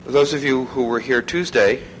Those of you who were here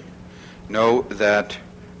Tuesday know that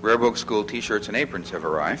Rare Book School T-shirts and aprons have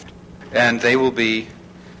arrived, and they will be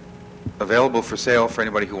available for sale for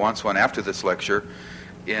anybody who wants one after this lecture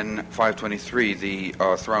in 523, the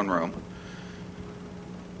throne room.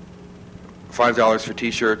 $5 for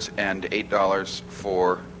T-shirts and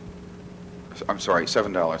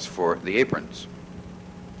 $7 for the aprons.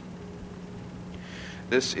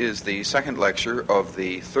 This is the second lecture of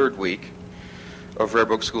the third week of Rare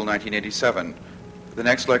Book School 1987. The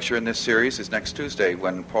next lecture in this series is next Tuesday,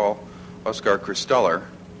 when Paul Oskar Christoller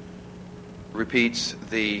repeats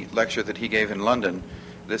the lecture that he gave in London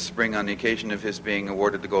this spring on the occasion of his being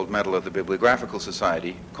awarded the gold medal of the Bibliographical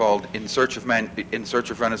Society, called In Search of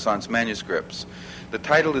Renaissance Manuscripts. The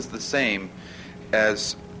title is the same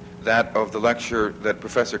as that of the lecture that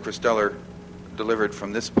Professor Christoller delivered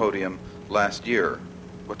from this podium last year,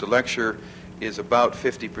 but the lecture is about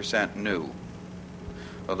 50% new,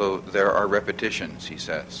 although there are repetitions, he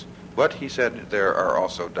says. But he said there are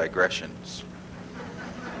also digressions.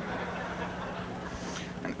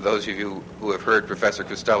 And those of you who have heard Professor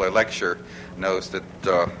Christoller lecture knows that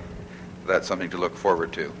that's something to look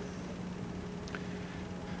forward to.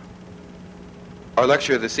 Our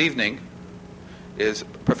lecturer this evening is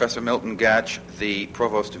Professor Milton Gatch, the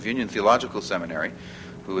Provost of Union Theological Seminary,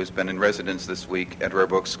 who has been in residence this week at Rare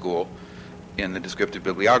Book School in the Descriptive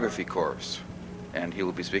Bibliography course. And he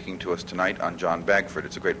will be speaking to us tonight on John Bagford.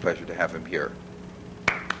 It's a great pleasure to have him here.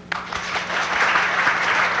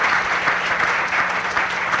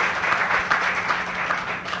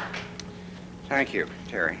 Thank you,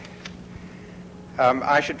 Terry.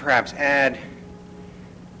 I should perhaps add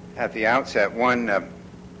at the outset one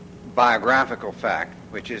biographical fact,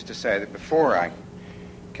 which is to say that before I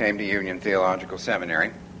came to Union Theological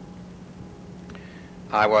Seminary,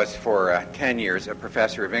 I was for 10 years a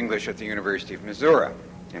professor of English at the University of Missouri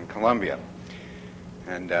in Columbia.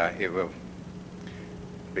 And it will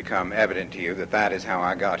become evident to you that that is how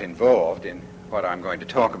I got involved in what I'm going to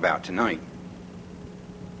talk about tonight.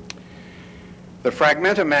 The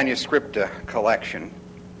Fragmenta Manuscripta collection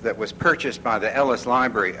that was purchased by the Ellis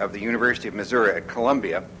Library of the University of Missouri at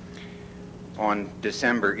Columbia in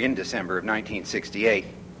December of 1968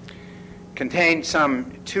 contained some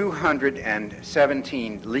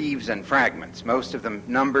 217 leaves and fragments, most of them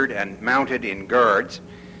numbered and mounted in guards,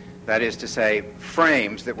 that is to say,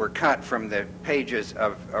 frames that were cut from the pages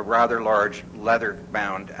of a rather large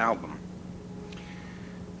leather-bound album.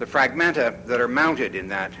 The fragmenta that are mounted in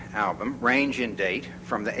that album range in date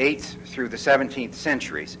from the 8th through the 17th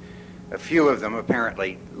centuries, a few of them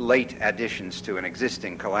apparently late additions to an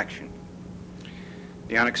existing collection.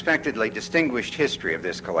 The unexpectedly distinguished history of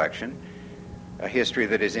this collection, a history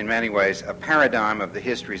that is in many ways a paradigm of the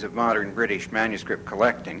histories of modern British manuscript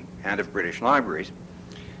collecting and of British libraries,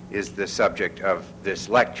 is the subject of this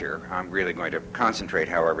lecture. I'm really going to concentrate,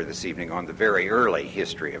 however, this evening on the very early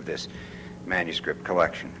history of this manuscript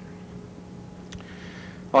collection.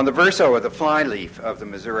 On the verso of the flyleaf of the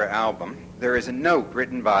Missouri album, there is a note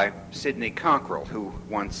written by Sidney Cockrell, who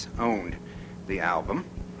once owned the album,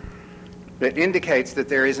 that indicates that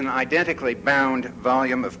there is an identically bound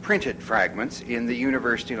volume of printed fragments in the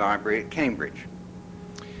University Library at Cambridge.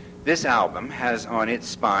 This album has on its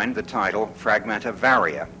spine the title Fragmenta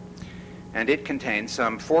Varia, and it contains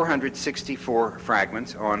some 464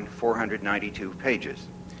 fragments on 492 pages.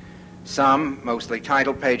 Some, mostly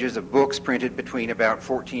title pages of books printed between about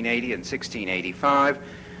 1480 and 1685,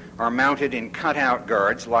 are mounted in cut-out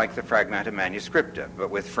guards like the Fragmenta Manuscripta, but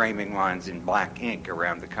with framing lines in black ink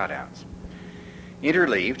around the cutouts.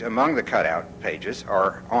 Interleaved among the cutout pages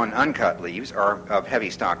are on uncut leaves are of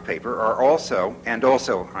heavy stock paper are also on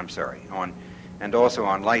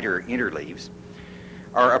lighter interleaves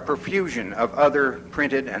are a profusion of other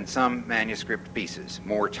printed and some manuscript pieces,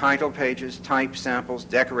 more title pages, type samples,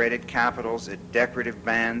 decorated capitals, decorative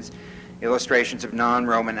bands, illustrations of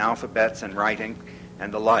non-Roman alphabets and writing,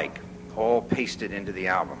 and the like, all pasted into the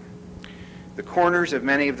album. The corners of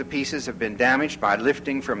many of the pieces have been damaged by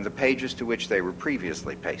lifting from the pages to which they were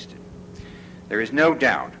previously pasted. There is no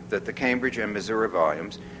doubt that the Cambridge and Missouri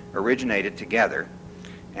volumes originated together,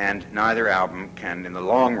 and neither album can in the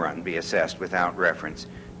long run be assessed without reference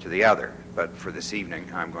to the other. But for this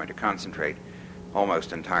evening, I'm going to concentrate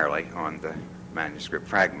almost entirely on the manuscript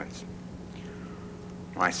fragments.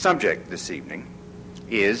 My subject this evening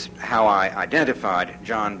is how I identified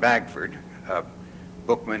John Bagford, a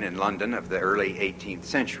bookman in London of the early 18th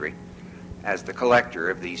century, as the collector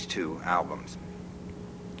of these two albums.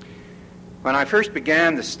 When I first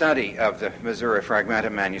began the study of the Missouri Fragmenta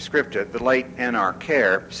Manuscripta, the late N.R.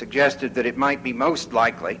 Kerr suggested that it might be most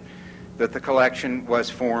likely that the collection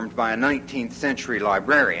was formed by a 19th century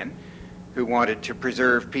librarian who wanted to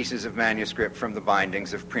preserve pieces of manuscript from the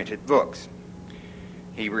bindings of printed books.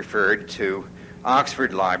 He referred to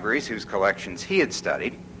Oxford libraries whose collections he had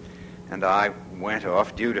studied, and I went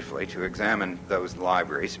off dutifully to examine those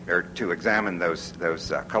libraries, or to examine those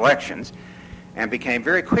collections, and became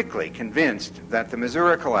very quickly convinced that the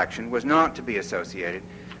Missouri collection was not to be associated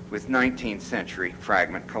with 19th century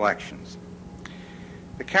fragment collections.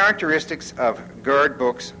 The characteristics of guard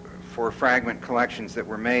books for fragment collections that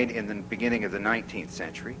were made in the beginning of the 19th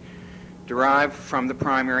century derive from the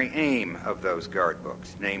primary aim of those guard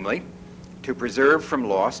books, namely, to preserve from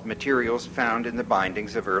loss materials found in the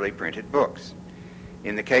bindings of early printed books.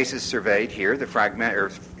 In the cases surveyed here,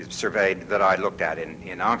 surveyed that I looked at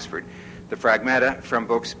in Oxford, the fragmenta from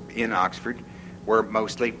books in Oxford were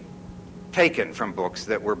mostly taken from books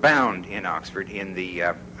that were bound in Oxford in the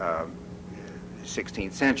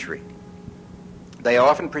 16th century. They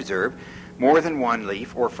often preserve more than one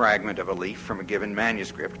leaf or fragment of a leaf from a given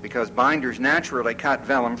manuscript because binders naturally cut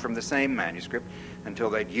vellum from the same manuscript until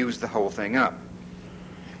they'd used the whole thing up.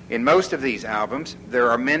 In most of these albums, there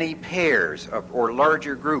are many pairs or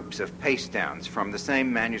larger groups of paste downs from the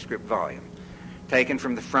same manuscript volume, taken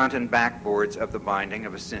from the front and back boards of the binding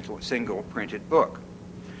of a single printed book.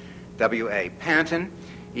 W.A. Panton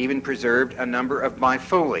even preserved a number of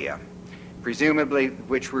bifolia,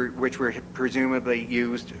 which were presumably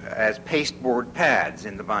used as pasteboard pads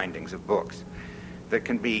in the bindings of books that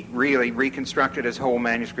can be really reconstructed as whole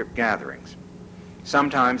manuscript gatherings.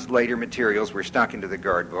 Sometimes later materials were stuck into the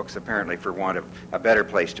guard books, apparently for want of a better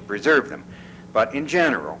place to preserve them. But in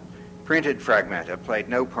general, printed fragmenta played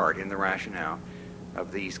no part in the rationale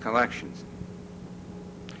of these collections.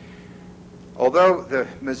 Although the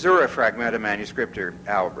Missouri Fragmenta Manuscripta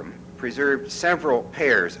album preserved several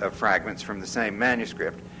pairs of fragments from the same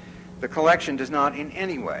manuscript, the collection does not in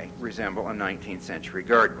any way resemble a 19th century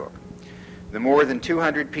guard book. The more than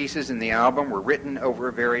 200 pieces in the album were written over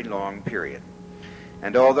a very long period.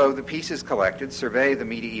 And although the pieces collected survey the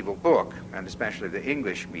medieval book, and especially the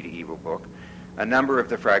English medieval book, a number of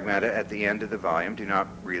the fragmenta at the end of the volume do not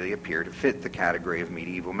really appear to fit the category of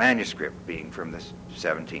medieval manuscript, being from the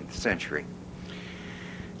 17th century.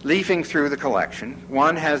 Leafing through the collection,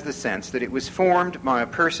 one has the sense that it was formed by a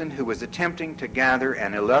person who was attempting to gather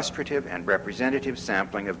an illustrative and representative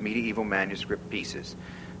sampling of medieval manuscript pieces,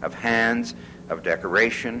 of hands, of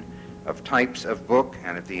decoration, of types of book,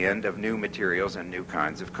 and at the end of new materials and new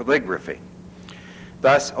kinds of calligraphy.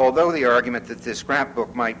 Thus, although the argument that this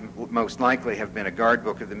scrapbook might most likely have been a guard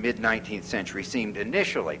book of the mid-19th century seemed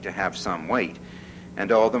initially to have some weight,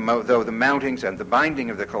 and although the mountings and the binding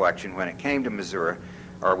of the collection when it came to Missouri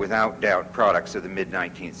are without doubt products of the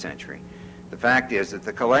mid-19th century, the fact is that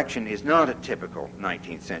the collection is not a typical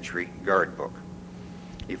 19th century guard book.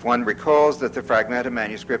 If one recalls that the Fragmenta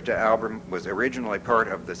Manuscripta album was originally part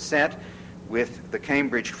of the set with the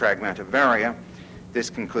Cambridge Fragmenta Varia,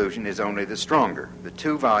 this conclusion is only the stronger. The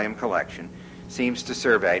two-volume collection seems to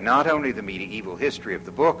survey not only the medieval history of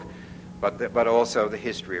the book, but also the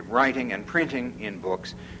history of writing and printing in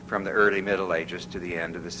books from the early Middle Ages to the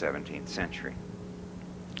end of the 17th century.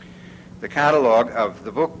 The catalog of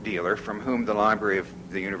the book dealer from whom the Library of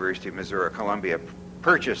the University of Missouri-Columbia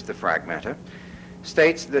purchased the Fragmenta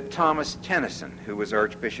states that Thomas Tennyson, who was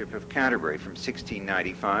Archbishop of Canterbury from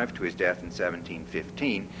 1695 to his death in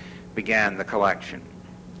 1715, began the collection.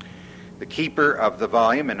 The keeper of the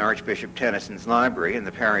volume in Archbishop Tennyson's library in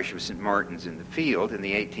the parish of St. Martin's in the Field in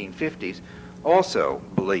the 1850s also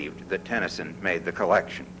believed that Tennyson made the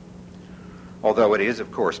collection. Although it is,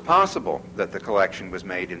 of course, possible that the collection was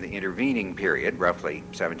made in the intervening period, roughly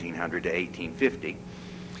 1700 to 1850,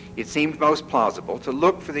 it seemed most plausible to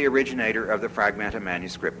look for the originator of the Fragmenta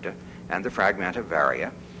Manuscripta and the Fragmenta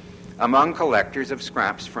Varia among collectors of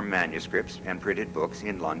scraps from manuscripts and printed books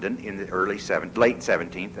in London in the late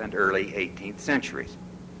 17th and early 18th centuries.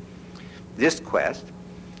 This quest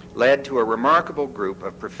led to a remarkable group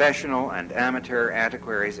of professional and amateur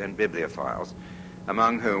antiquaries and bibliophiles,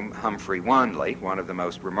 among whom Humphrey Wanley, one of the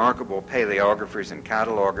most remarkable paleographers and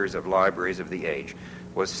catalogers of libraries of the age,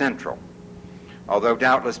 was central. Although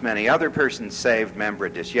doubtless many other persons saved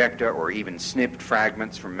membra disjecta or even snipped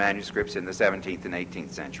fragments from manuscripts in the 17th and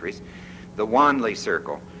 18th centuries, the Wanley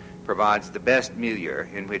Circle provides the best milieu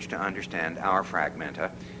in which to understand our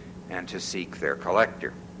fragmenta and to seek their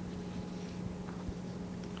collector.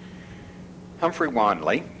 Humphrey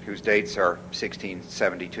Wanley, whose dates are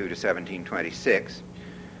 1672 to 1726,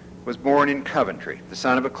 was born in Coventry, the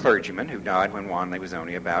son of a clergyman who died when Wanley was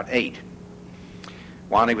only about 8.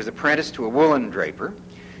 Wanley was apprenticed to a woolen draper,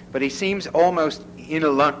 but he seems almost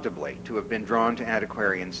ineluctably to have been drawn to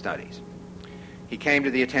antiquarian studies. He came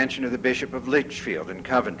to the attention of the Bishop of Lichfield and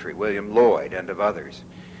Coventry, William Lloyd, and of others,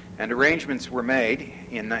 and arrangements were made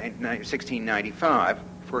in 1695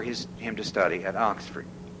 for him to study at Oxford.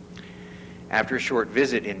 After a short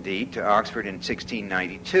visit, indeed, to Oxford in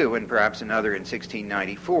 1692 and perhaps another in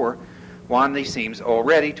 1694, Wanley seems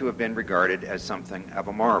already to have been regarded as something of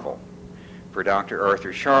a marvel. For Dr.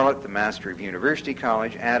 Arthur Charlotte, the Master of University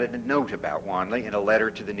College, added a note about Wanley in a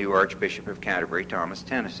letter to the new Archbishop of Canterbury, Thomas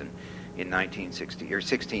Tennyson, in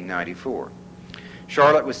 1694.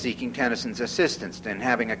 Charlotte was seeking Tennyson's assistance in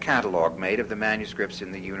having a catalogue made of the manuscripts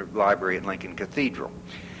in the library at Lincoln Cathedral,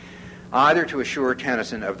 either to assure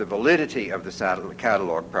Tennyson of the validity of the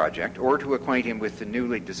catalogue project or to acquaint him with the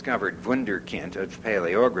newly discovered Wunderkind of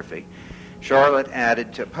paleography. Charlotte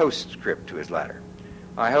added a postscript to his letter.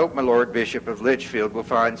 I hope my Lord Bishop of Lichfield will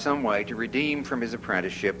find some way to redeem from his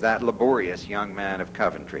apprenticeship that laborious young man of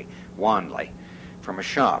Coventry, Wanley, from a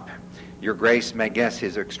shop. Your Grace may guess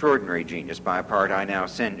his extraordinary genius by a part I now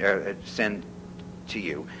send to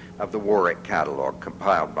you of the Warwick catalogue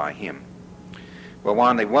compiled by him. Well,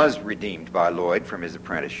 Wanley was redeemed by Lloyd from his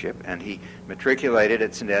apprenticeship, and he matriculated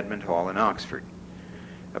at St. Edmund Hall in Oxford.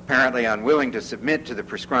 Apparently unwilling to submit to the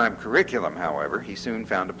prescribed curriculum, however, he soon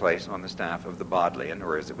found a place on the staff of the Bodleian,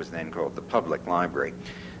 or as it was then called, the Public Library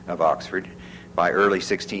of Oxford, by early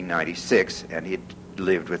 1696, and he had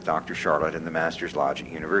lived with Dr. Charlotte in the Master's Lodge at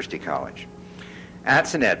University College. At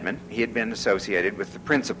St. Edmund, he had been associated with the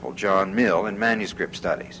principal, John Mill, in manuscript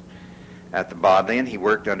studies. At the Bodleian, he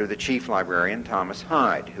worked under the chief librarian, Thomas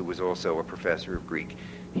Hyde, who was also a professor of Greek,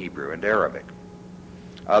 Hebrew, and Arabic.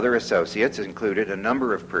 Other associates included a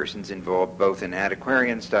number of persons involved both in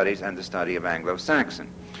antiquarian studies and the study of Anglo-Saxon,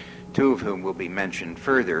 two of whom will be mentioned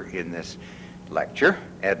further in this lecture.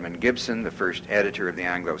 Edmund Gibson, the first editor of the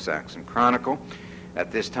Anglo-Saxon Chronicle,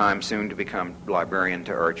 at this time soon to become librarian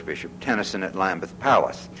to Archbishop Tennyson at Lambeth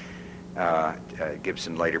Palace.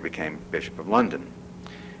 Gibson later became Bishop of London.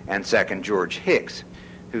 And second, George Hicks,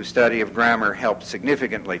 whose study of grammar helped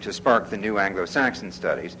significantly to spark the new Anglo-Saxon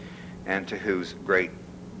studies, and to whose great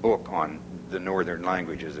book on the northern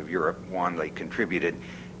languages of Europe, Wanley contributed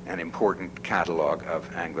an important catalogue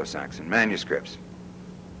of Anglo-Saxon manuscripts.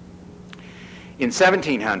 In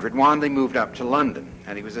 1700, Wanley moved up to London,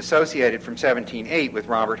 and he was associated from 1708 with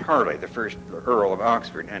Robert Harley, the first Earl of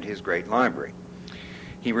Oxford, and his great library.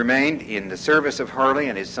 He remained in the service of Harley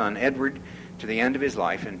and his son Edward to the end of his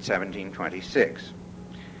life in 1726.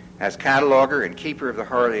 As cataloguer and keeper of the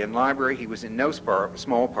Harleian Library, he was in no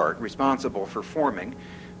small part responsible for forming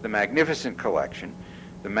the magnificent collection,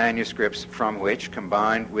 the manuscripts from which,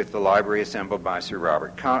 combined with the library assembled by Sir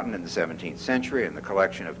Robert Cotton in the 17th century and the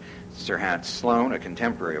collection of Sir Hans Sloane, a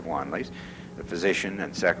contemporary of Wanley's, the physician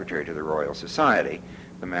and secretary to the Royal Society,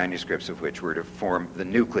 the manuscripts of which were to form the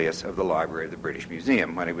nucleus of the Library of the British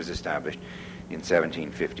Museum when it was established in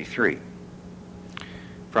 1753.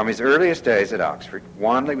 From his earliest days at Oxford,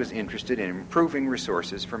 Wanley was interested in improving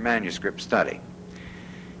resources for manuscript study.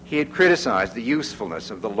 He had criticized the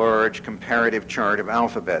usefulness of the large comparative chart of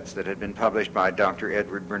alphabets that had been published by Dr.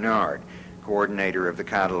 Edward Bernard, coordinator of the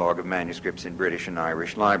Catalogue of Manuscripts in British and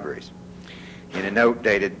Irish Libraries. In a note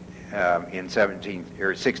dated in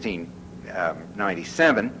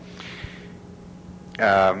 1697,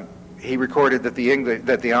 he recorded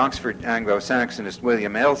that the Oxford Anglo-Saxonist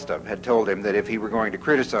William Elstob had told him that if he were going to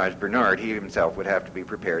criticize Bernard, he himself would have to be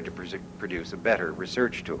prepared to produce a better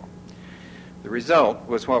research tool. The result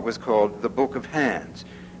was what was called the Book of Hands,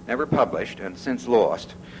 never published and since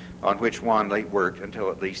lost, on which Wanley worked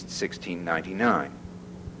until at least 1699.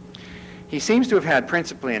 He seems to have had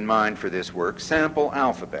principally in mind for this work sample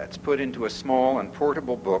alphabets put into a small and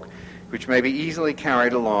portable book which may be easily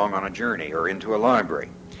carried along on a journey or into a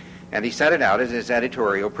library. And he set it out as his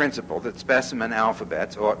editorial principle that specimen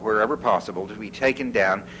alphabets ought, wherever possible, to be taken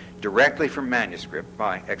down directly from manuscript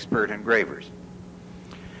by expert engravers.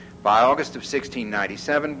 By August of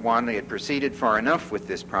 1697, Wanley had proceeded far enough with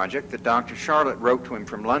this project that Dr. Charlotte wrote to him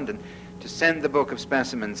from London to send the book of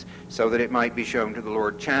specimens so that it might be shown to the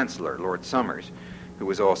Lord Chancellor, Lord Somers, who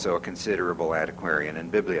was also a considerable antiquarian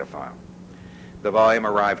and bibliophile. The volume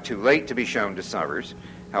arrived too late to be shown to Somers.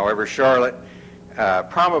 However, Charlotte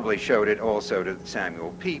probably showed it also to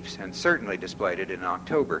Samuel Pepys and certainly displayed it in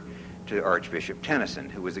October to Archbishop Tennyson,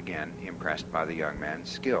 who was again impressed by the young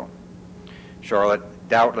man's skill. Charlotte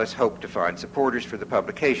doubtless hoped to find supporters for the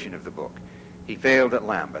publication of the book. He failed at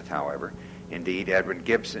Lambeth, however. Indeed, Edmund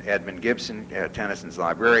Gibson, Tennyson's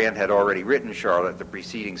librarian, had already written Charlotte the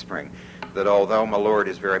preceding spring that although my lord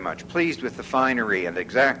is very much pleased with the finery and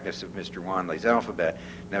exactness of Mr. Wanley's alphabet,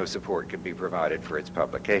 no support could be provided for its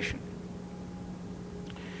publication.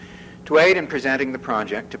 To aid in presenting the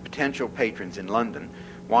project to potential patrons in London,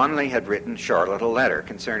 Wanley had written Charlotte a letter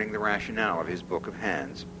concerning the rationale of his Book of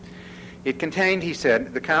Hands. It contained, he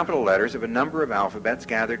said, the capital letters of a number of alphabets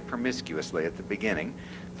gathered promiscuously at the beginning,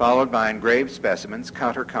 followed by engraved specimens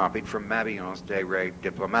cut or copied from Mabillon's De Re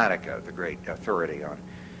Diplomatica, the great authority on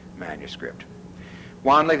manuscript.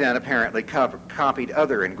 Wanley then apparently copied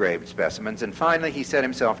other engraved specimens, and finally he set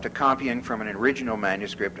himself to copying from an original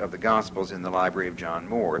manuscript of the Gospels in the library of John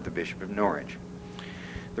Moore, the Bishop of Norwich.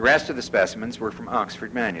 The rest of the specimens were from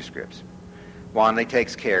Oxford manuscripts. Wanley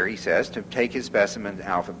takes care, he says, to take his specimen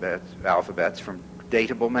alphabets from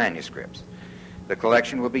datable manuscripts. The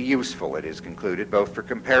collection will be useful, it is concluded, both for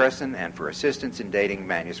comparison and for assistance in dating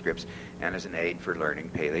manuscripts and as an aid for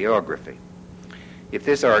learning paleography. If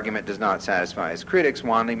this argument does not satisfy his critics,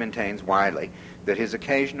 Wanley maintains widely that his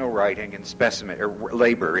occasional writing and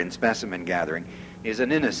labor in specimen gathering is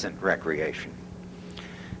an innocent recreation.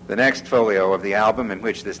 The next folio of the album in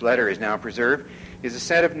which this letter is now preserved is a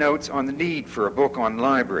set of notes on the need for a book on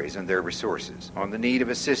libraries and their resources, on the need of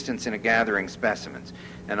assistance in gathering specimens,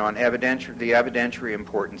 and on the evidentiary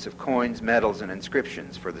importance of coins, medals, and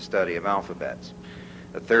inscriptions for the study of alphabets.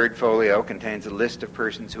 The third folio contains a list of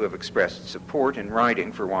persons who have expressed support in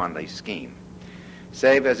writing for Wanley's scheme.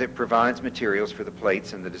 Save as it provides materials for the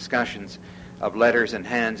plates and the discussions of letters and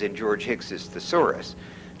hands in George Hicks's Thesaurus,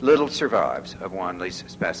 little survives of Wanley's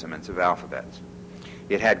specimens of alphabets.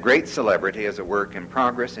 It had great celebrity as a work in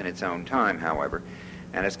progress in its own time, however,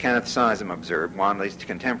 and as Kenneth Sizem observed, Wanley's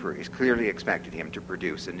contemporaries clearly expected him to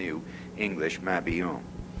produce a new English Mabillon.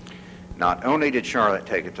 Not only did Charlotte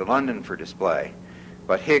take it to London for display,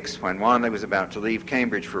 but Hicks, when Wanley was about to leave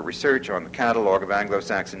Cambridge for research on the catalogue of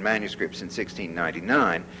Anglo-Saxon manuscripts in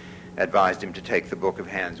 1699, advised him to take the Book of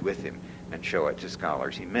Hands with him and show it to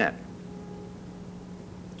scholars he met.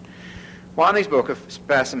 Wanley's book of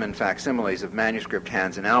specimen facsimiles of manuscript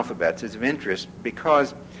hands and alphabets is of interest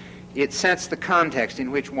because it sets the context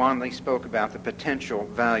in which Wanley spoke about the potential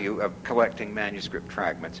value of collecting manuscript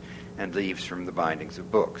fragments and leaves from the bindings of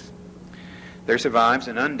books. There survives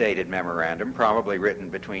an undated memorandum, probably written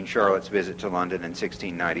between Charlotte's visit to London in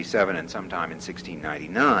 1697 and sometime in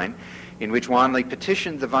 1699, in which Wanley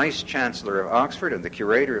petitioned the Vice-Chancellor of Oxford and the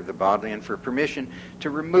curator of the Bodleian for permission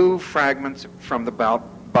to remove fragments from the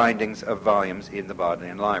bindings of volumes in the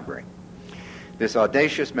Bodleian Library. This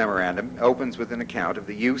audacious memorandum opens with an account of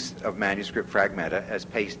the use of manuscript fragmenta as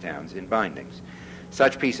paste downs in bindings.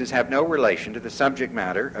 Such pieces have no relation to the subject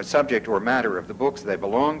or matter of the books they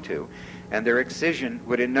belong to, and their excision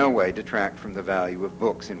would in no way detract from the value of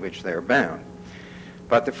books in which they are bound.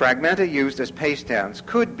 But the fragmenta used as paste downs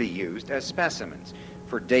could be used as specimens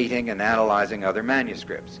for dating and analyzing other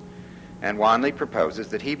manuscripts, and Wanley proposes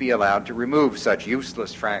that he be allowed to remove such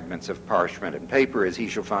useless fragments of parchment and paper as he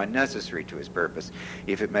shall find necessary to his purpose,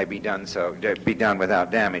 if it may be done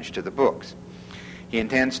without damage to the books. He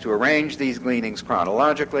intends to arrange these gleanings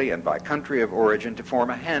chronologically and by country of origin to form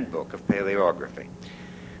a handbook of paleography.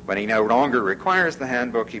 When he no longer requires the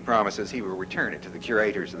handbook, he promises he will return it to the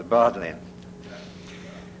curators of the Bodleian.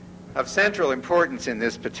 Of central importance in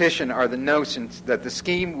this petition are the notions that the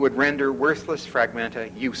scheme would render worthless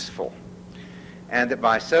fragmenta useful, and that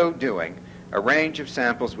by so doing, a range of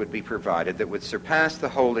samples would be provided that would surpass the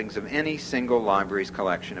holdings of any single library's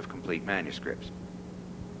collection of complete manuscripts.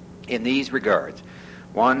 In these regards,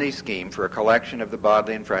 Wanley's scheme for a collection of the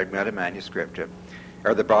Bodleian Fragmenta manuscripta,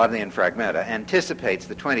 or the Bodleian Fragmenta, anticipates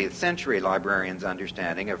the 20th century librarian's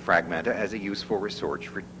understanding of fragmenta as a useful resource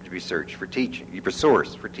for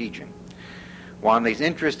teaching. Wanley's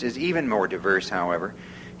interest is even more diverse, however.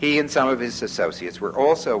 He and some of his associates were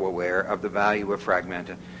also aware of the value of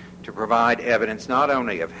fragmenta to provide evidence not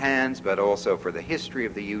only of hands, but also for the history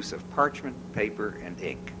of the use of parchment, paper, and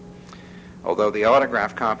ink. Although the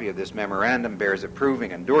autographed copy of this memorandum bears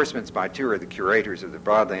approving endorsements by two of the curators of the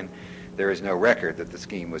Bodleian, there is no record that the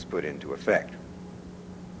scheme was put into effect.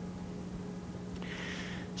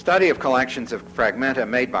 Study of collections of fragmenta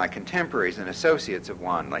made by contemporaries and associates of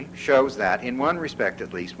Wanley shows that, in one respect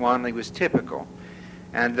at least, Wanley was typical,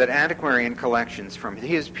 and that antiquarian collections from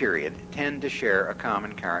his period tend to share a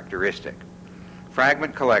common characteristic.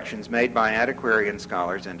 Fragment collections made by antiquarian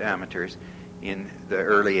scholars and amateurs in the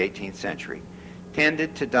early 18th century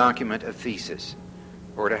tended to document a thesis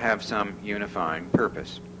or to have some unifying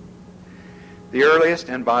purpose. The earliest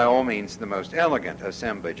and by all means the most elegant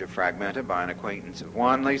assemblage of fragmenta by an acquaintance of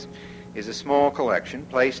Wanley's is a small collection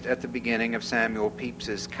placed at the beginning of Samuel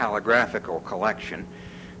Pepys's calligraphical collection,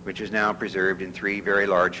 which is now preserved in 3 very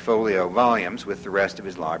large folio volumes with the rest of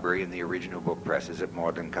his library in the original book presses at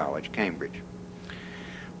Magdalen College, Cambridge.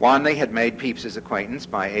 Wanley had made Pepys's acquaintance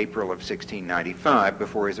by April of 1695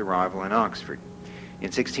 before his arrival in Oxford. In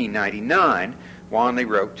 1699,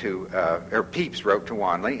 Pepys wrote to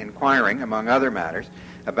Wanley inquiring, among other matters,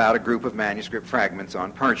 about a group of manuscript fragments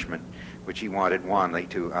on parchment, which he wanted Wanley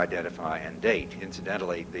to identify and date.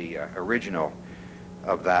 Incidentally, the original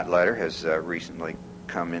of that letter has recently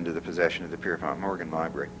come into the possession of the Pierpont Morgan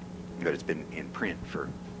Library, but it's been in print for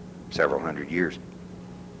several hundred years.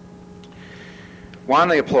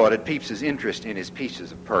 Wanley applauded Pepys's interest in his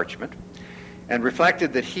pieces of parchment and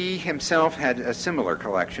reflected that he himself had a similar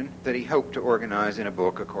collection that he hoped to organize in a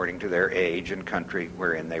book according to their age and country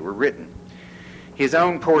wherein they were written. His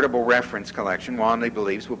own portable reference collection, Wanley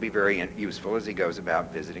believes, will be very useful as he goes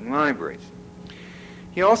about visiting libraries.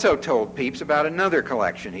 He also told Pepys about another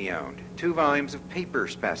collection he owned, 2 volumes of paper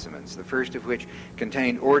specimens, the first of which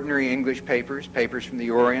contained ordinary English papers, papers from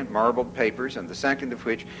the Orient, marbled papers, and the second of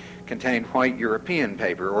which contained white European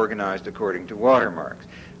paper organized according to watermarks.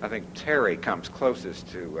 I think Terry comes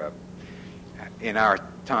closest to, in our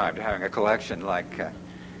time, to having a collection like...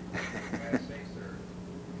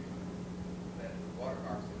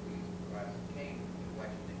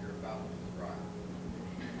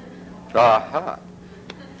 Aha.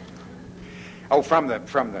 Oh, from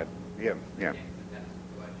the, yeah.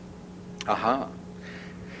 Aha.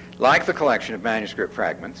 Like the collection of manuscript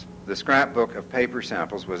fragments, the scrapbook of paper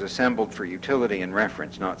samples was assembled for utility and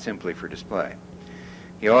reference, not simply for display.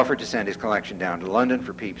 He offered to send his collection down to London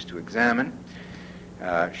for Pepys to examine,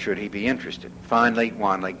 should he be interested. Finally,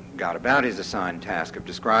 Wanley got about his assigned task of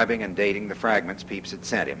describing and dating the fragments Pepys had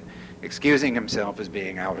sent him, excusing himself as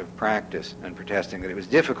being out of practice and protesting that it was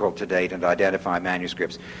difficult to date and identify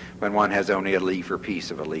manuscripts when one has only a leaf or piece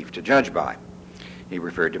of a leaf to judge by. He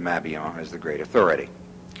referred to Mabillon as the great authority.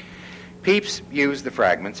 Pepys used the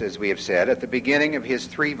fragments, as we have said, at the beginning of his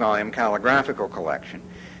 3-volume calligraphical collection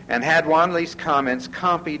and had Wanley's comments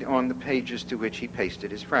copied on the pages to which he pasted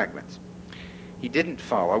his fragments. He didn't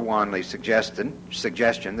follow Wanley's suggestion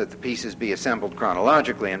that the pieces be assembled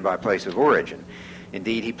chronologically and by place of origin.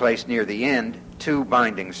 Indeed, he placed near the end 2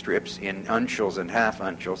 binding strips in uncials and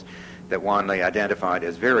half-uncials that Wanley identified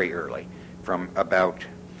as very early,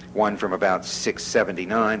 one from about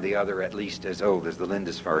 679, the other at least as old as the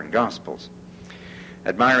Lindisfarne Gospels.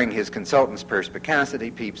 Admiring his consultant's perspicacity,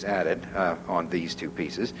 Pepys added on these 2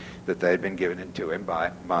 pieces that they had been given to him by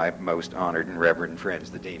my most honored and reverend friends,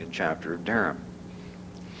 the Dean and Chapter of Durham.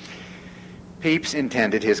 Pepys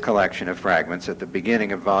intended his collection of fragments at the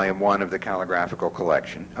beginning of Volume 1 of the calligraphical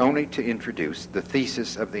collection only to introduce the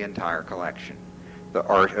thesis of the entire collection, the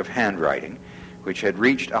art of handwriting, which had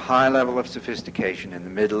reached a high level of sophistication in the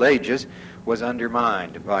Middle Ages, was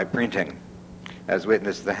undermined by printing, as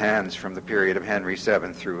witnessed the hands from the period of Henry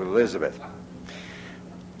VII through Elizabeth.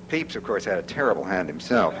 Pepys, of course, had a terrible hand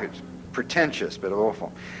himself. It's pretentious but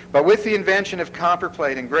awful. But with the invention of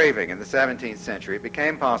copperplate engraving in the 17th century, it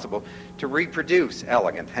became possible to reproduce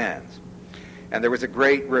elegant hands. And there was a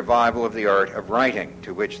great revival of the art of writing,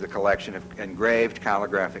 to which the collection of engraved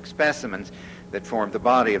calligraphic specimens that formed the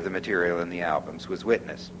body of the material in the albums was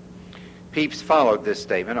witness. Pepys followed this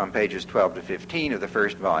statement on pages 12 to 15 of the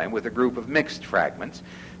first volume with a group of mixed fragments,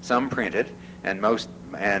 some printed and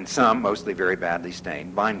some, mostly very badly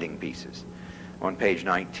stained, binding pieces. On page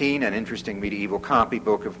 19, an interesting medieval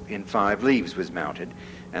copybook in 5 leaves was mounted,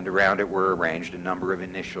 and around it were arranged a number of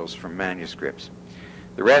initials from manuscripts.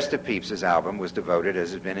 The rest of Pepys's album was devoted,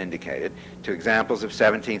 as has been indicated, to examples of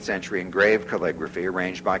 17th century engraved calligraphy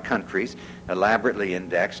arranged by countries, elaborately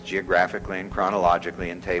indexed geographically and chronologically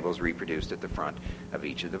in tables reproduced at the front of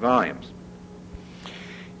each of the volumes.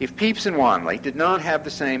 If Pepys and Wanley did not have the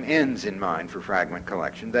same ends in mind for fragment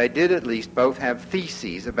collection, they did at least both have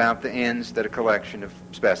theses about the ends that a collection of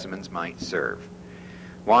specimens might serve.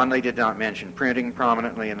 Wanley did not mention printing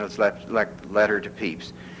prominently in his letter to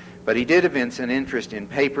Pepys, but he did evince an interest in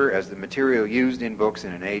paper as the material used in books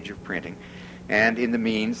in an age of printing, and in the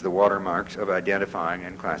means, the watermarks, of identifying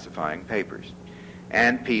and classifying papers.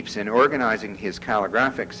 And Pepys, in organizing his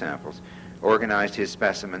calligraphic samples, organized his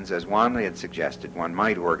specimens as Wanley had suggested one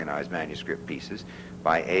might organize manuscript pieces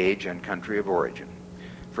by age and country of origin.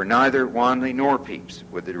 For neither Wanley nor Pepys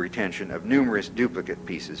would the retention of numerous duplicate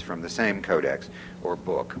pieces from the same codex or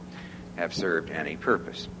book have served any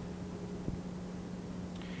purpose.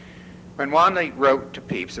 When Wanley wrote to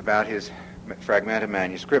Pepys about his Fragmenta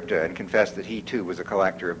Manuscripta and confessed that he too was a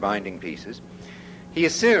collector of binding pieces, He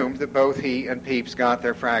assumed that both he and Pepys got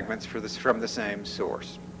their fragments from the same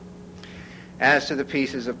source. As to the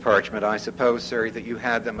pieces of parchment, I suppose, sir, that you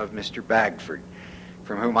had them of Mr. Bagford,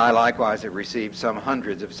 from whom I likewise have received some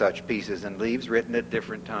hundreds of such pieces and leaves written at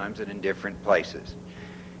different times and in different places.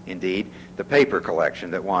 Indeed, the paper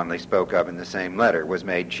collection that Wanley spoke of in the same letter was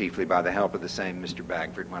made chiefly by the help of the same Mr.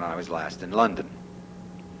 Bagford when I was last in London.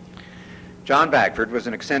 John Bagford was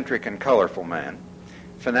an eccentric and colorful man,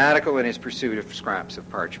 fanatical in his pursuit of scraps of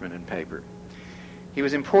parchment and paper. He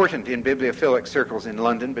was important in bibliophilic circles in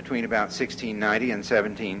London between about 1690 and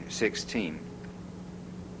 1716.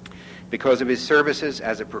 Because of his services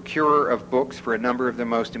as a procurer of books for a number of the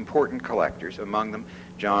most important collectors, among them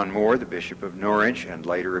John Moore, the Bishop of Norwich and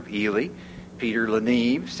later of Ely, Peter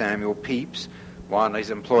Leneve, Samuel Pepys,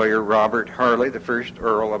 Wanley's employer Robert Harley, the first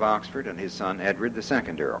Earl of Oxford, and his son Edward, the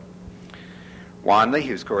second Earl. Wanley,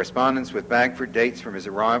 whose correspondence with Bagford dates from his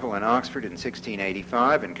arrival in Oxford in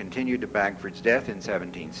 1685 and continued to Bagford's death in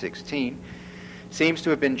 1716, seems to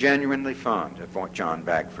have been genuinely fond of John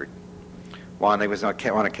Bagford. Wanley was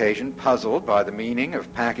on occasion puzzled by the meaning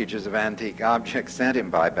of packages of antique objects sent him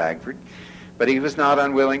by Bagford, but he was not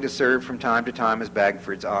unwilling to serve from time to time as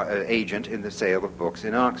Bagford's agent in the sale of books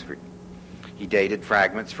in Oxford. He dated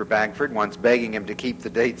fragments for Bagford, once begging him to keep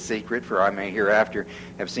the dates secret, for I may hereafter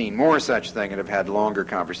have seen more such thing and have had longer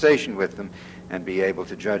conversation with them and be able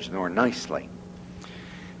to judge more nicely.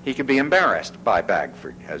 He could be embarrassed by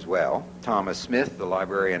Bagford as well. Thomas Smith, the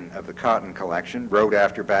librarian of the Cotton collection, wrote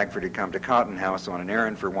after Bagford had come to Cotton House on an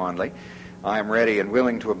errand for Wanley, "I am ready and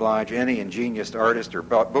willing to oblige any ingenious artist or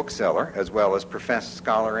bookseller, as well as professed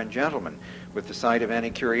scholar and gentleman, with the sight of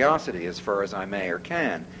any curiosity as far as I may or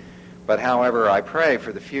can. But however, I pray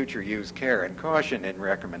for the future use care and caution in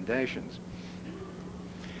recommendations."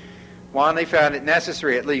 Wanley found it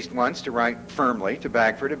necessary at least once to write firmly to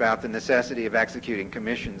Bagford about the necessity of executing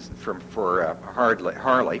commissions for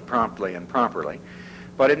Harley promptly and properly.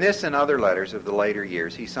 But in this and other letters of the later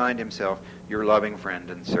years, he signed himself "Your loving friend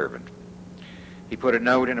and servant." He put a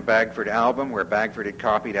note in a Bagford album where Bagford had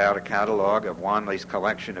copied out a catalogue of Wanley's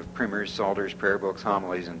collection of primers, psalters, prayer books,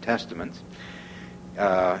 homilies, and testaments,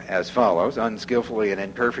 as follows: "Unskillfully and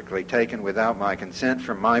imperfectly taken without my consent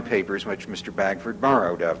from my papers which Mr. Bagford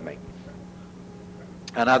borrowed of me."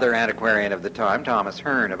 Another antiquarian of the time, Thomas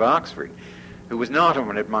Hearne of Oxford, who was not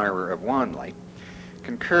an admirer of Wanley,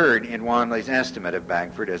 concurred in Wanley's estimate of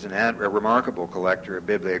Bagford as a remarkable collector of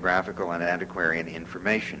bibliographical and antiquarian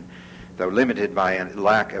information, though limited by a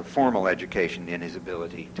lack of formal education in his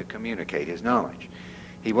ability to communicate his knowledge.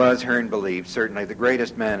 He was, Hearne believed, certainly the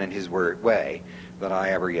greatest man in his way that I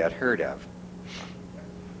ever yet heard of.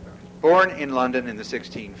 Born in London in the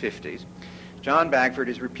 1650s, John Bagford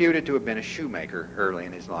is reputed to have been a shoemaker early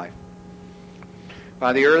in his life.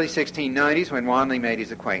 By the early 1690s, when Wanley made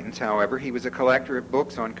his acquaintance, however, he was a collector of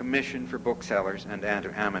books on commission for booksellers and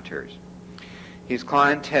amateurs. His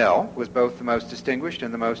clientele was both the most distinguished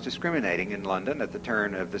and the most discriminating in London at the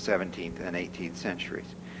turn of the 17th and 18th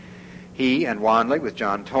centuries. He and Wanley, with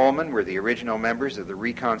John Tolman, were the original members of the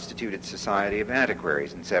reconstituted Society of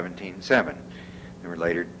Antiquaries in 1707. They were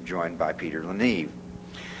later joined by Peter Leneve.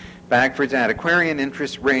 Bagford's antiquarian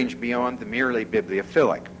interests ranged beyond the merely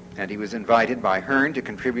bibliophilic, and he was invited by Hearne to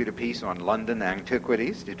contribute a piece on London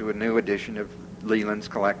antiquities to a new edition of Leland's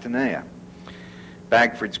Collectanea.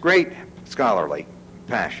 Bagford's great scholarly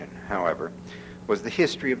passion, however, was the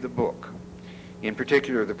history of the book, in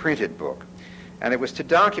particular the printed book, and it was to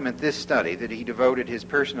document this study that he devoted his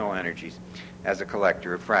personal energies as a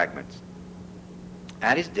collector of fragments.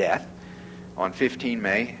 At his death, on 15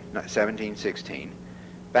 May 1716,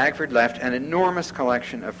 Bagford left an enormous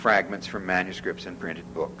collection of fragments from manuscripts and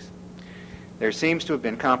printed books. There seems to have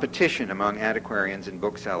been competition among antiquarians and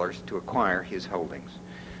booksellers to acquire his holdings,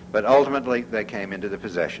 but ultimately they came into the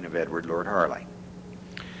possession of Edward Lord Harley.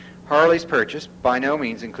 Harley's purchase by no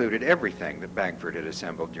means included everything that Bagford had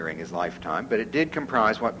assembled during his lifetime, but it did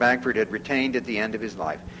comprise what Bagford had retained at the end of his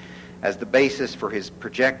life as the basis for his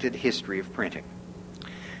projected history of printing.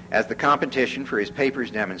 As the competition for his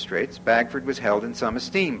papers demonstrates, Bagford was held in some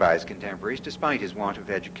esteem by his contemporaries despite his want of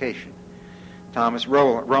education. Thomas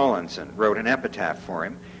Rawlinson wrote an epitaph for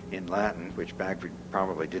him in Latin, which Bagford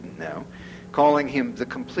probably didn't know, calling him the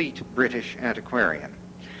complete British antiquarian,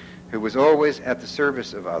 who was always at the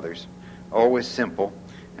service of others, always simple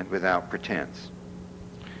and without pretense.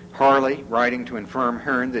 Harley, writing to inform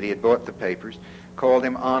Hearne that he had bought the papers, called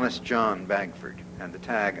him Honest John Bagford, and the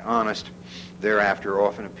tag honest thereafter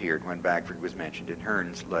often appeared when Bagford was mentioned in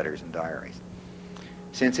Hearne's letters and diaries.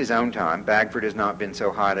 Since his own time, Bagford has not been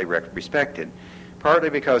so highly respected,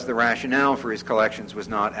 partly because the rationale for his collections was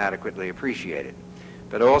not adequately appreciated.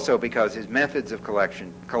 but also because his methods of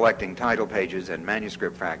collecting title pages and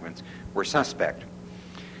manuscript fragments were suspect.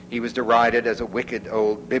 He was derided as a wicked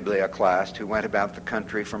old biblioclast who went about the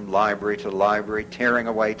country from library to library, tearing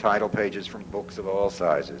away title pages from books of all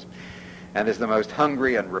sizes, and as the most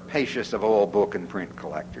hungry and rapacious of all book and print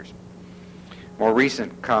collectors. More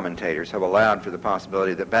recent commentators have allowed for the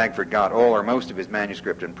possibility that Bagford got all or most of his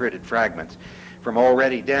manuscript and printed fragments from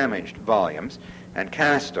already damaged volumes and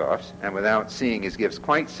cast-offs, and without seeing his gifts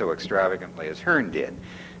quite so extravagantly as Hearn did,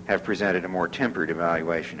 have presented a more tempered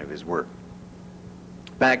evaluation of his work.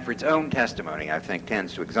 Bagford's own testimony, I think,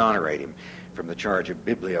 tends to exonerate him from the charge of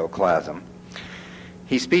biblioclasm.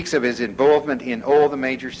 He speaks of his involvement in all the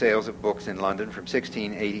major sales of books in London from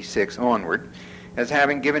 1686 onward as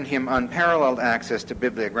having given him unparalleled access to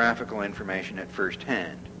bibliographical information at first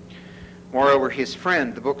hand. Moreover, his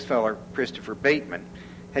friend, the bookseller Christopher Bateman,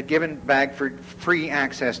 had given Bagford free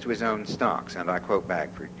access to his own stocks, and I quote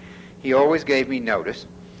Bagford, "He always gave me notice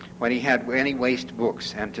when he had any waste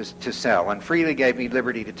books and to sell, and freely gave me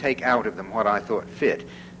liberty to take out of them what I thought fit,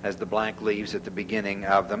 as the blank leaves at the beginning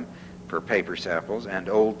of them for paper samples, and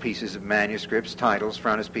old pieces of manuscripts, titles,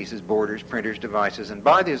 frontispieces, borders, printers' devices, and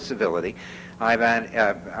by this civility I've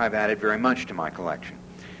added very much to my collection,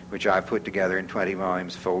 which I've put together in 20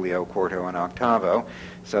 volumes, folio, quarto, and octavo,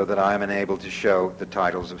 so that I am enabled to show the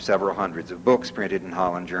titles of several hundreds of books printed in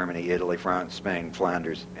Holland, Germany, Italy, France, Spain,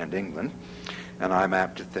 Flanders, and England, and I'm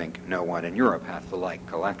apt to think no one in Europe hath the like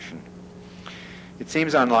collection." It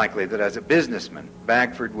seems unlikely that as a businessman,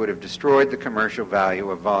 Bagford would have destroyed the commercial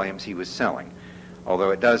value of volumes he was selling,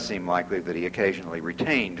 although it does seem likely that he occasionally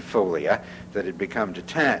retained folia that had become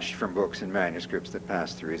detached from books and manuscripts that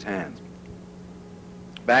passed through his hands.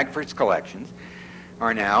 Bagford's collections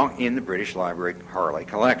are now in the British Library Harley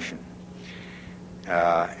collection.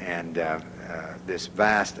 This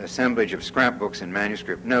vast assemblage of scrapbooks and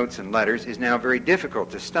manuscript notes and letters is now very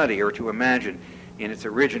difficult to study or to imagine in its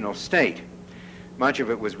original state. Much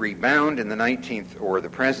of it was rebound in the 19th or the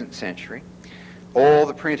present century. All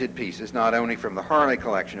the printed pieces, not only from the Harley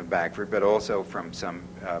collection of Bagford, but also from some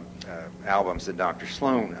albums that Dr.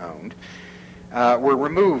 Sloane owned, were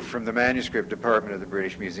removed from the manuscript department of the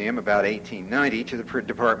British Museum about 1890 to the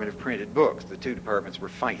Department of Printed Books. The two departments were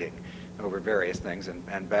fighting over various things,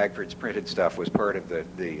 and Bagford's printed stuff was part of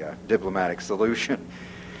the diplomatic solution.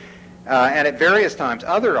 And at various times,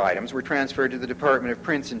 other items were transferred to the Department of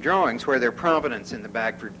Prints and Drawings, where their provenance in the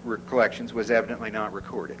Bagford collections was evidently not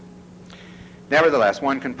recorded. Nevertheless,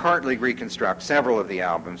 one can partly reconstruct several of the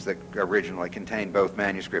albums that originally contained both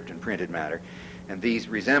manuscript and printed matter, and these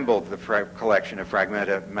resembled the collection of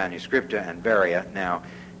Fragmenta Manuscripta and Varia, now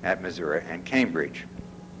at Missouri and Cambridge.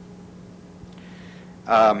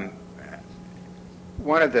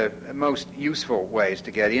 One of the most useful ways to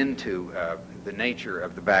get into the nature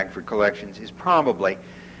of the Bagford collections is probably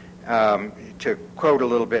to quote a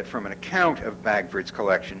little bit from an account of Bagford's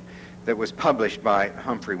collection that was published by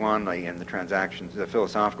Humphrey Wanley in the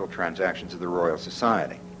Philosophical Transactions of the Royal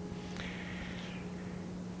Society.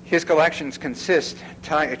 His collections consist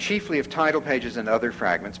chiefly of title pages and other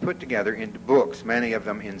fragments put together into books, many of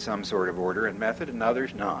them in some sort of order and method, and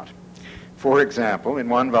others not. For example, in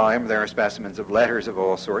one volume there are specimens of letters of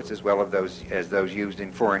all sorts, as well as those used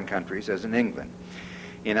in foreign countries as in England.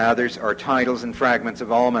 In others are titles and fragments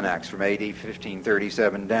of almanacs from AD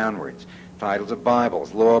 1537 downwards, titles of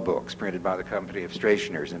Bibles, law books printed by the Company of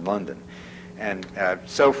Stationers in London, and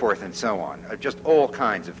so forth and so on. Just all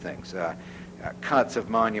kinds of things. Cuts of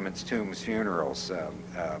monuments, tombs, funerals,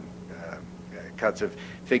 cuts of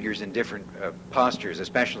figures in different postures,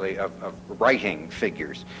 especially of writing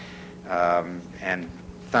figures, and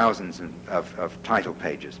thousands of title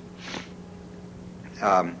pages.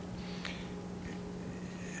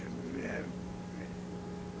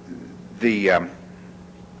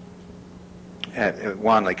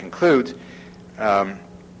 Wanley concludes,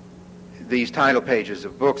 these title pages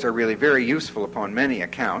of books are really very useful upon many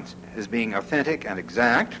accounts as being authentic and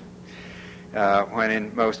exact, when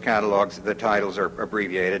in most catalogs the titles are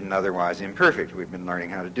abbreviated and otherwise imperfect. We've been learning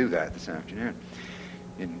how to do that this afternoon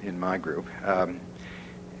in my group,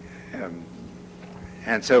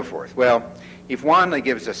 and so forth. Well, if Wanley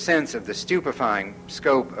gives a sense of the stupefying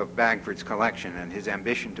scope of Bagford's collection and his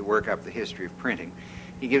ambition to work up the history of printing,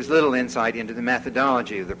 he gives little insight into the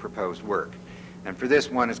methodology of the proposed work. And for this,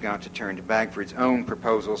 one has got to turn to Bagford's own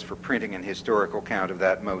proposals for printing an historical account of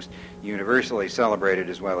that most universally celebrated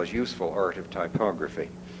as well as useful art of typography,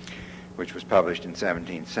 which was published in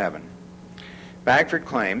 1707. Bagford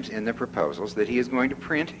claims in the proposals that he is going to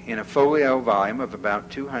print in a folio volume of about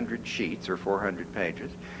 200 sheets or 400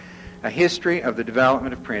 pages A history of the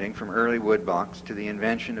development of printing from early woodblocks to the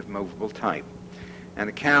invention of movable type. An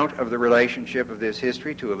account of the relationship of this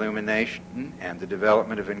history to illumination and the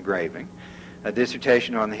development of engraving. A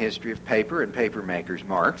dissertation on the history of paper and paper makers'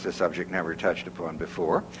 marks, a subject never touched upon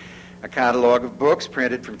before. A catalog of books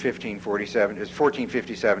printed from 1457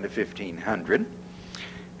 to 1500,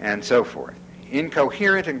 and so forth.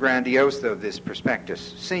 Incoherent and grandiose though this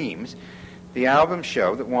prospectus seems, the albums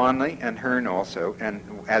show that Wanley and Hearn also, and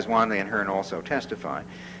as Wanley and Hearn also testify,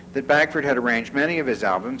 that Bagford had arranged many of his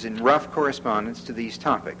albums in rough correspondence to these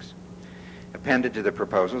topics. Appended to the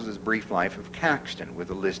proposals is a brief life of Caxton with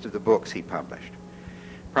a list of the books he published.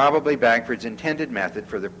 Probably Bagford's intended method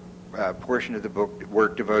for the portion of the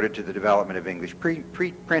work devoted to the development of English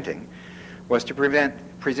printing was to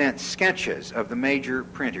present sketches of the major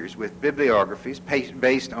printers with bibliographies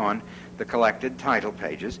based on the collected title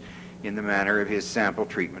pages in the manner of his sample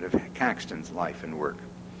treatment of Caxton's life and work.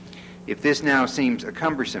 If this now seems a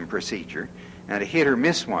cumbersome procedure, and a hit or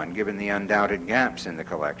miss one given the undoubted gaps in the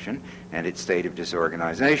collection and its state of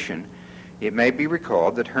disorganization, it may be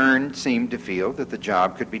recalled that Hearn seemed to feel that the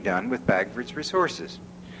job could be done with Bagford's resources.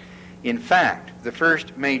 In fact, the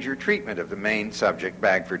first major treatment of the main subject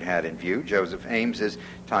Bagford had in view, Joseph Ames's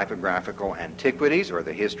Typographical Antiquities, or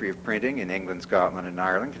the History of Printing in England, Scotland, and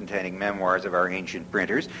Ireland, containing memoirs of our ancient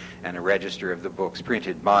printers and a register of the books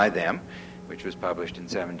printed by them, which was published in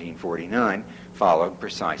 1749, followed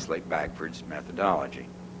precisely Bagford's methodology.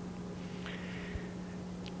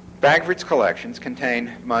 Bagford's collections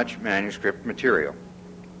contain much manuscript material.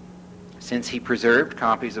 Since he preserved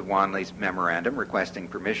copies of Wanley's memorandum requesting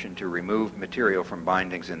permission to remove material from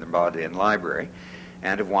bindings in the Bodleian Library,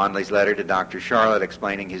 and of Wanley's letter to Dr. Charlotte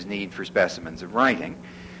explaining his need for specimens of writing,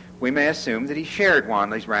 we may assume that he shared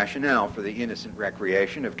Wanley's rationale for the innocent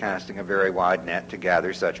recreation of casting a very wide net to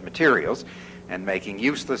gather such materials, and making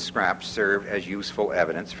useless scraps serve as useful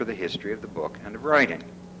evidence for the history of the book and of writing.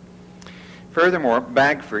 Furthermore,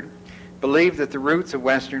 Bagford believed that the roots of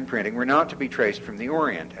Western printing were not to be traced from the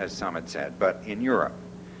Orient, as some had said, but in Europe.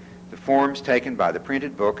 The forms taken by the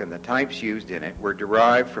printed book and the types used in it were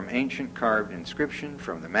derived from ancient carved inscription,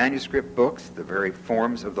 from the manuscript books, the very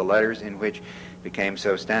forms of the letters in which became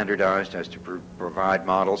so standardized as to provide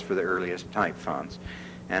models for the earliest type fonts,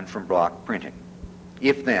 and from block printing.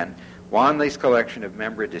 If then Wanley's collection of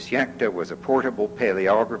Membra Dissecta was a portable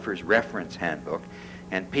paleographer's reference handbook,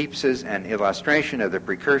 and Pepys's an illustration of the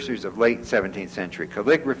precursors of late 17th century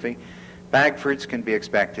calligraphy, Bagford's can be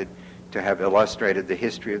expected to have illustrated the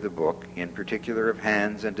history of the book, in particular of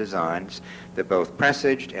hands and designs that both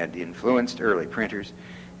presaged and influenced early printers,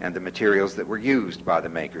 and the materials that were used by the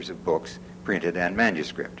makers of books, printed and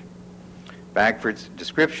manuscript. Bagford's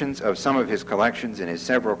descriptions of some of his collections in his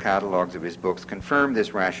several catalogues of his books confirm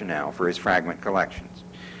this rationale for his fragment collections.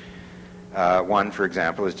 One, for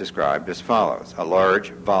example, is described as follows: a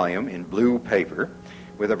large volume in blue paper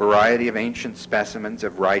with a variety of ancient specimens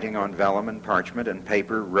of writing on vellum and parchment and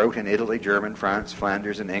paper wrote in Italy, Germany, France,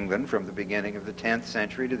 Flanders, and England from the beginning of the 10th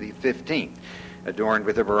century to the 15th, adorned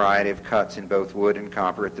with a variety of cuts in both wood and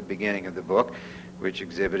copper at the beginning of the book, which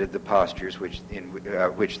exhibited the postures in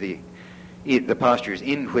which the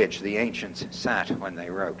ancients sat when they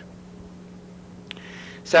wrote.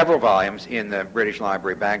 Several volumes in the British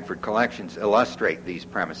Library Bagford collections illustrate these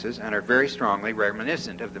premises and are very strongly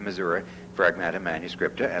reminiscent of the Missouri Fragmenta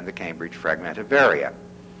Manuscripta and the Cambridge Fragmenta Varia.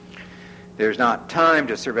 There's not time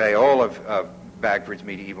to survey all of Bagford's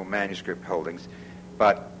medieval manuscript holdings,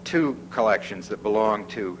 but two collections that belong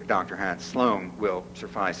to Dr. Hans Sloane will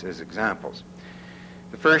suffice as examples.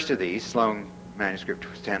 The first of these, Sloane Manuscript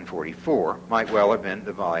 1044, might well have been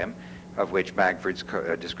the volume of which Bagford's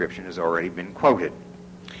description has already been quoted.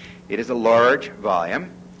 It is a large volume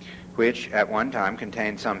which at one time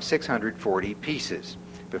contained some 640 pieces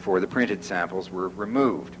before the printed samples were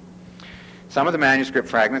removed. Some of the manuscript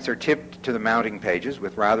fragments are tipped to the mounting pages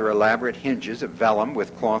with rather elaborate hinges of vellum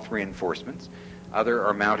with cloth reinforcements. Other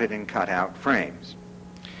are mounted in cut-out frames.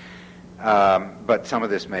 But some of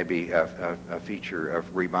this may be a feature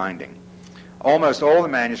of rebinding. Almost all the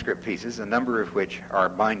manuscript pieces, a number of which are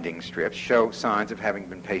binding strips, show signs of having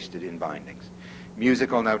been pasted in bindings.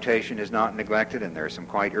 Musical notation is not neglected, and there are some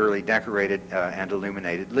quite early decorated and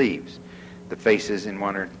illuminated leaves. The faces in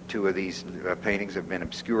one or two of these paintings have been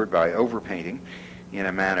obscured by overpainting in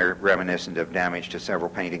a manner reminiscent of damage to several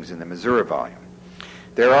paintings in the Missouri volume.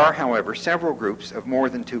 There are, however, several groups of more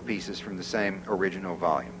than two pieces from the same original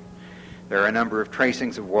volume. There are a number of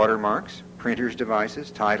tracings of watermarks, printers'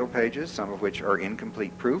 devices, title pages, some of which are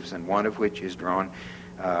incomplete proofs, and one of which is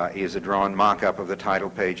a drawn mock-up of the title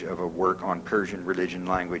page of a work on Persian religion,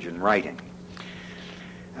 language, and writing.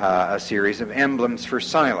 a series of emblems for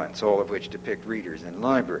silence, all of which depict readers in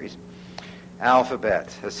libraries.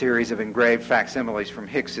 Alphabet, a series of engraved facsimiles from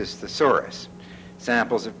Hicks's Thesaurus.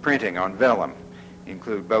 Samples of printing on vellum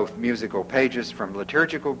include both musical pages from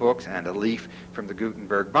liturgical books and a leaf from the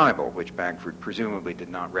Gutenberg Bible, which Bagford presumably did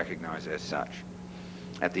not recognize as such.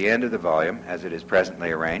 At the end of the volume, as it is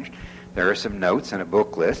presently arranged, there are some notes and a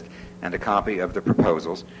book list and a copy of the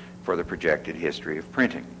proposals for the projected history of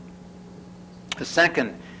printing. The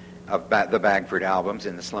second of the Bagford albums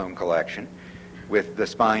in the Sloane collection, with the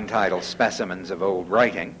spine title Specimens of Old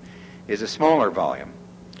Writing, is a smaller volume.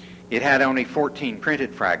 It had only 14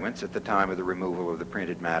 printed fragments at the time of the removal of the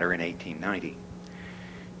printed matter in 1890.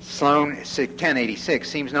 Sloane 1086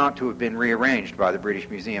 seems not to have been rearranged by the British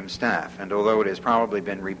Museum staff, and although it has probably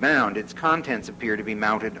been rebound, its contents appear to be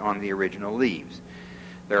mounted on the original leaves.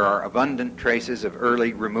 There are abundant traces of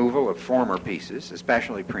early removal of former pieces,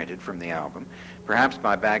 especially printed from the album, perhaps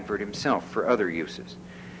by Bagford himself for other uses.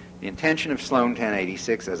 The intention of Sloane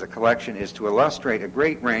 1086 as a collection is to illustrate a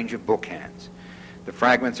great range of bookhands. The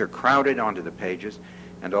fragments are crowded onto the pages,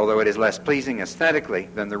 and although it is less pleasing aesthetically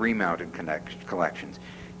than the remounted collections,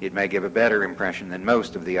 it may give a better impression than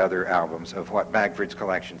most of the other albums of what Bagford's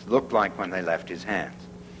collections looked like when they left his hands.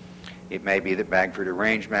 It may be that Bagford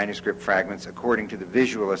arranged manuscript fragments according to the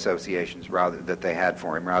visual associations that they had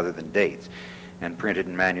for him rather than dates, and printed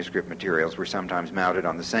and manuscript materials were sometimes mounted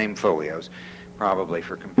on the same folios, probably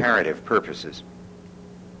for comparative purposes.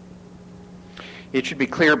 It should be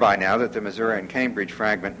clear by now that the Missouri and Cambridge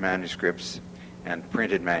fragment manuscripts and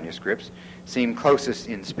printed manuscripts seem closest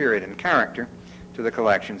in spirit and character to the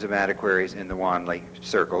collections of antiquaries in the Wanley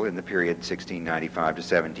Circle in the period 1695 to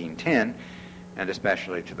 1710, and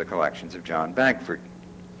especially to the collections of John Bagford.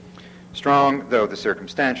 Strong though the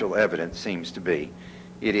circumstantial evidence seems to be,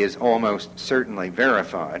 it is almost certainly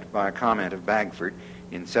verified by a comment of Bagford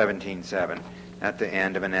in 1707 at the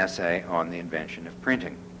end of an essay on the invention of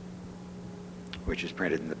printing, which is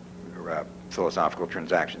printed in the Philosophical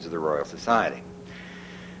Transactions of the Royal Society.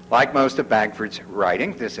 Like most of Bagford's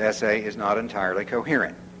writing, this essay is not entirely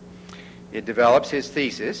coherent. It develops his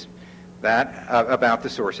thesis about the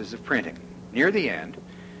sources of printing. Near the end,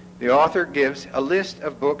 the author gives a list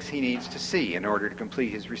of books he needs to see in order to complete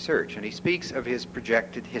his research, and he speaks of his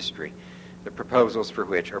projected history, the proposals for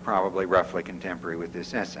which are probably roughly contemporary with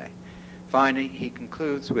this essay. Finally, he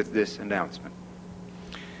concludes with this announcement.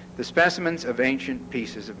 The specimens of ancient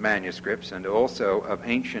pieces of manuscripts and also of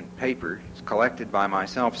ancient papers collected by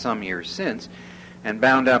myself some years since and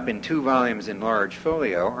bound up in 2 volumes in large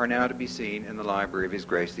folio are now to be seen in the library of His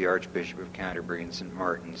Grace the Archbishop of Canterbury in St.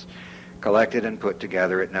 Martin's, collected and put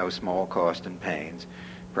together at no small cost and pains,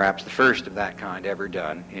 perhaps the first of that kind ever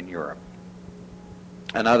done in Europe.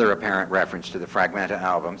 Another apparent reference to the Fragmenta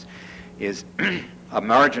albums is a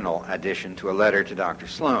marginal addition to a letter to Dr.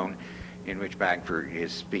 Sloane in which Bagford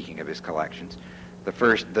is speaking of his collections. The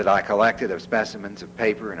first that I collected of specimens of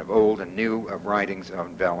paper and of old and new of writings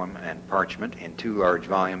on vellum and parchment in 2 large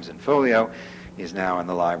volumes in folio is now in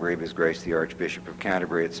the library of His Grace the Archbishop of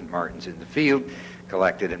Canterbury at St. Martin's in the Field,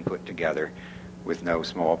 collected and put together with no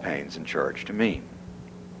small pains and charge to me.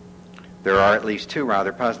 There are at least 2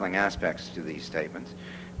 rather puzzling aspects to these statements.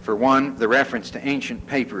 For one, the reference to ancient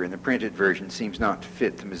paper in the printed version seems not to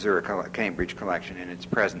fit the Missouri-Cambridge collection in its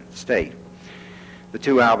present state. The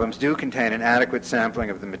 2 albums do contain an adequate sampling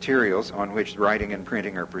of the materials on which writing and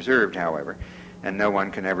printing are preserved, however, and no one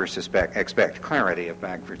can ever expect clarity of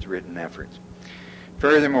Bagford's written efforts.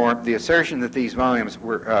 Furthermore, the assertion that these volumes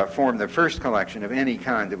form the first collection of any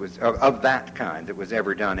kind that was of that kind that was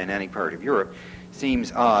ever done in any part of Europe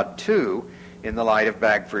seems odd, too, in the light of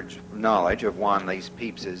Bagford's knowledge of Wanley's,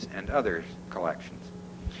 Pepys's, and other collections.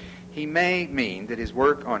 He may mean that his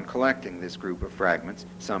work on collecting this group of fragments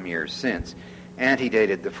some years since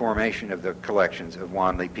antedated the formation of the collections of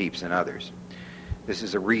Wanley, Pepys, and others. This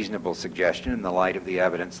is a reasonable suggestion in the light of the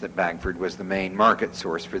evidence that Bagford was the main market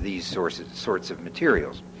source for these sorts of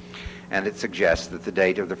materials, and it suggests that the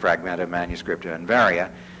date of the Fragmenta Manuscripta and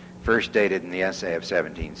Varia, first dated in the essay of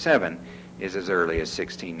 1707, is as early as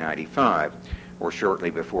 1695, or shortly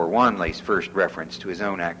before Wanley's first reference to his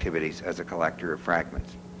own activities as a collector of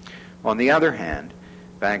fragments. On the other hand,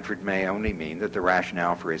 Bagford may only mean that the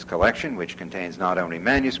rationale for his collection, which contains not only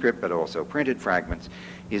manuscript but also printed fragments,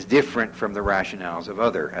 is different from the rationales of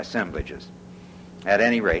other assemblages. At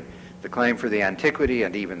any rate, the claim for the antiquity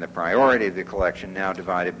and even the priority of the collection, now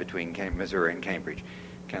divided between Missouri and Cambridge,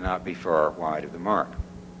 cannot be far wide of the mark.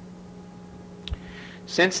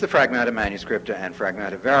 Since the Fragmenta Manuscripta and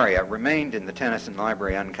Fragmenta Varia remained in the Tennyson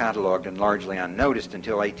Library uncatalogued and largely unnoticed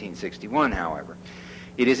until 1861, however,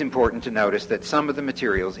 It is important to notice that some of the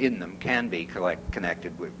materials in them can be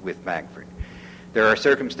connected with Bagford. There are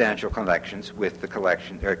circumstantial connections with the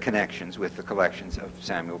collections of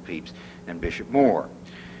Samuel Pepys and Bishop Moore.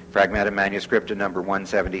 Fragmenta Manuscripta number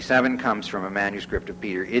 177 comes from a manuscript of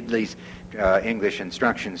Peter Idley's English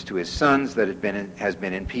instructions to his sons that has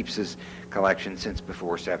been in Pepys's collection since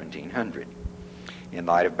before 1700. In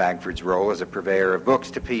light of Bagford's role as a purveyor of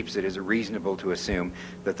books to Pepys, it is reasonable to assume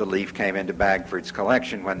that the leaf came into Bagford's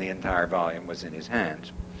collection when the entire volume was in his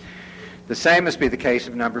hands. The same must be the case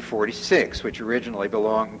of number 46, which originally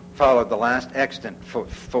followed the last extant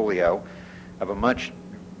folio of a much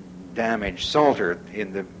damaged Psalter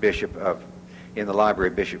in the library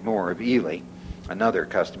of Bishop Moore of Ely, another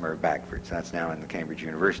customer of Bagford's. That's now in the Cambridge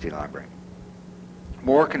University Library.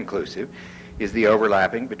 More conclusive is the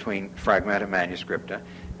overlapping between Fragmenta Manuscripta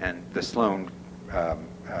and the Sloane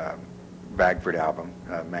Bagford album,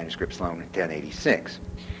 manuscript Sloane 1086.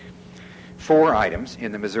 4 items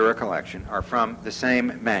in the Missouri collection are from the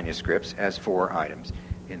same manuscripts as 4 items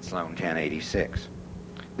in Sloane 1086.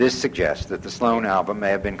 This suggests that the Sloane album may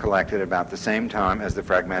have been collected about the same time as the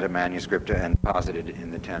Fragmenta Manuscripta and deposited in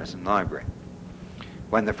the Tennyson Library.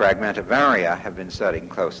 When the Fragmenta Varia have been studied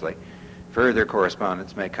closely, further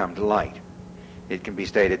correspondence may come to light. It can be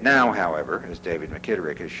stated now, however, as David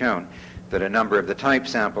McKitterick has shown, that a number of the type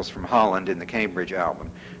samples from Holland in the Cambridge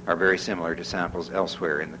album are very similar to samples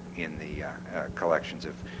elsewhere in the collections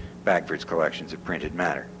of Bagford's collections of printed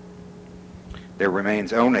matter. There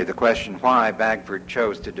remains only the question why Bagford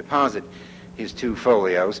chose to deposit his 2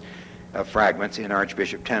 folios of fragments in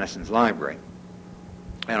Archbishop Tennyson's library.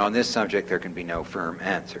 And on this subject there can be no firm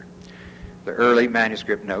answer. The early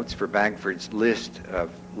manuscript notes for Bagford's list of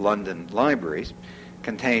London libraries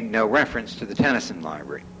contained no reference to the Tennyson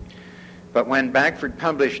Library. But when Bagford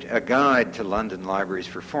published a guide to London libraries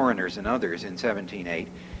for foreigners and others in 1708,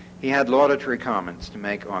 he had laudatory comments to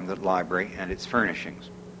make on the library and its furnishings.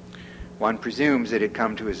 One presumes it had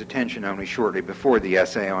come to his attention only shortly before the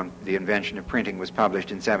essay on the invention of printing was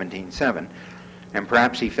published in 1707, and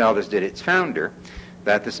perhaps he felt, as did its founder,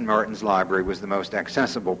 that the St. Martin's Library was the most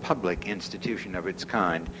accessible public institution of its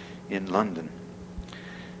kind in London.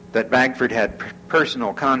 That Bagford had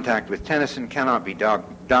personal contact with Tennyson cannot be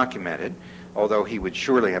documented, although he would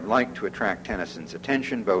surely have liked to attract Tennyson's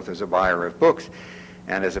attention both as a buyer of books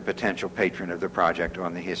and as a potential patron of the project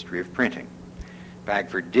on the history of printing.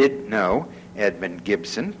 Bagford did know Edmund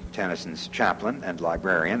Gibson, Tennyson's chaplain and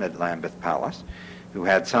librarian at Lambeth Palace, who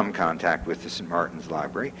had some contact with the St. Martin's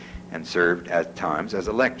Library and served at times as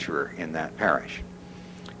a lecturer in that parish.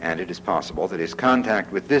 And it is possible that his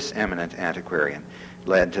contact with this eminent antiquarian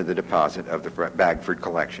led to the deposit of the Bagford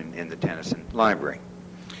collection in the Tennyson Library.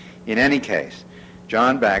 In any case,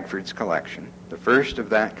 John Bagford's collection, the first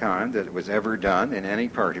of that kind that was ever done in any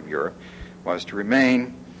part of Europe, was to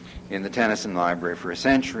remain in the Tennyson Library for a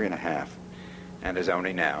century and a half and has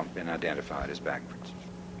only now been identified as Bagford's.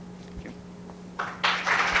 Thank you.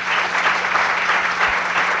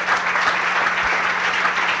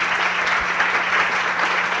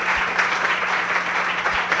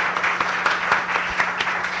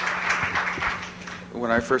 When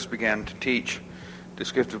I first began to teach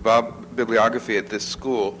descriptive bibliography at this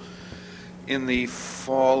school, in the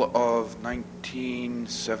fall of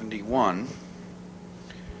 1971,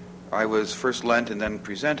 I was first lent and then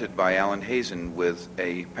presented by Alan Hazen with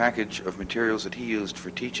a package of materials that he used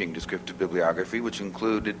for teaching descriptive bibliography, which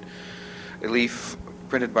included a leaf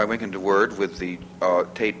printed by Wynkyn de Worde with the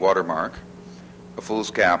Tate watermark, a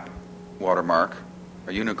foolscap watermark,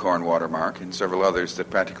 a unicorn watermark, and several others that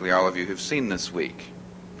practically all of you have seen this week.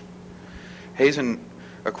 Hazen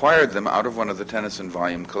acquired them out of one of the Tennyson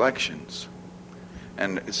volume collections.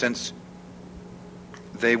 And since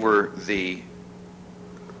they were the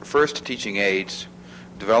first teaching aids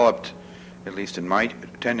developed, at least in my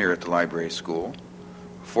tenure at the library school,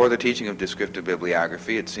 for the teaching of descriptive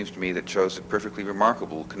bibliography, it seems to me that shows a perfectly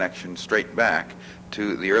remarkable connection straight back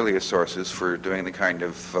to the earliest sources for doing the kind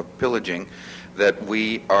of pillaging that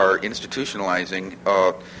we are institutionalizing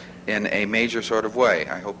in a major sort of way.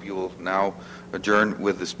 I hope you will now adjourn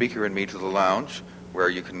with the speaker and me to the lounge, where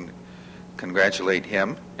you can congratulate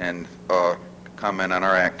him and comment on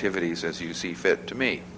our activities as you see fit to me.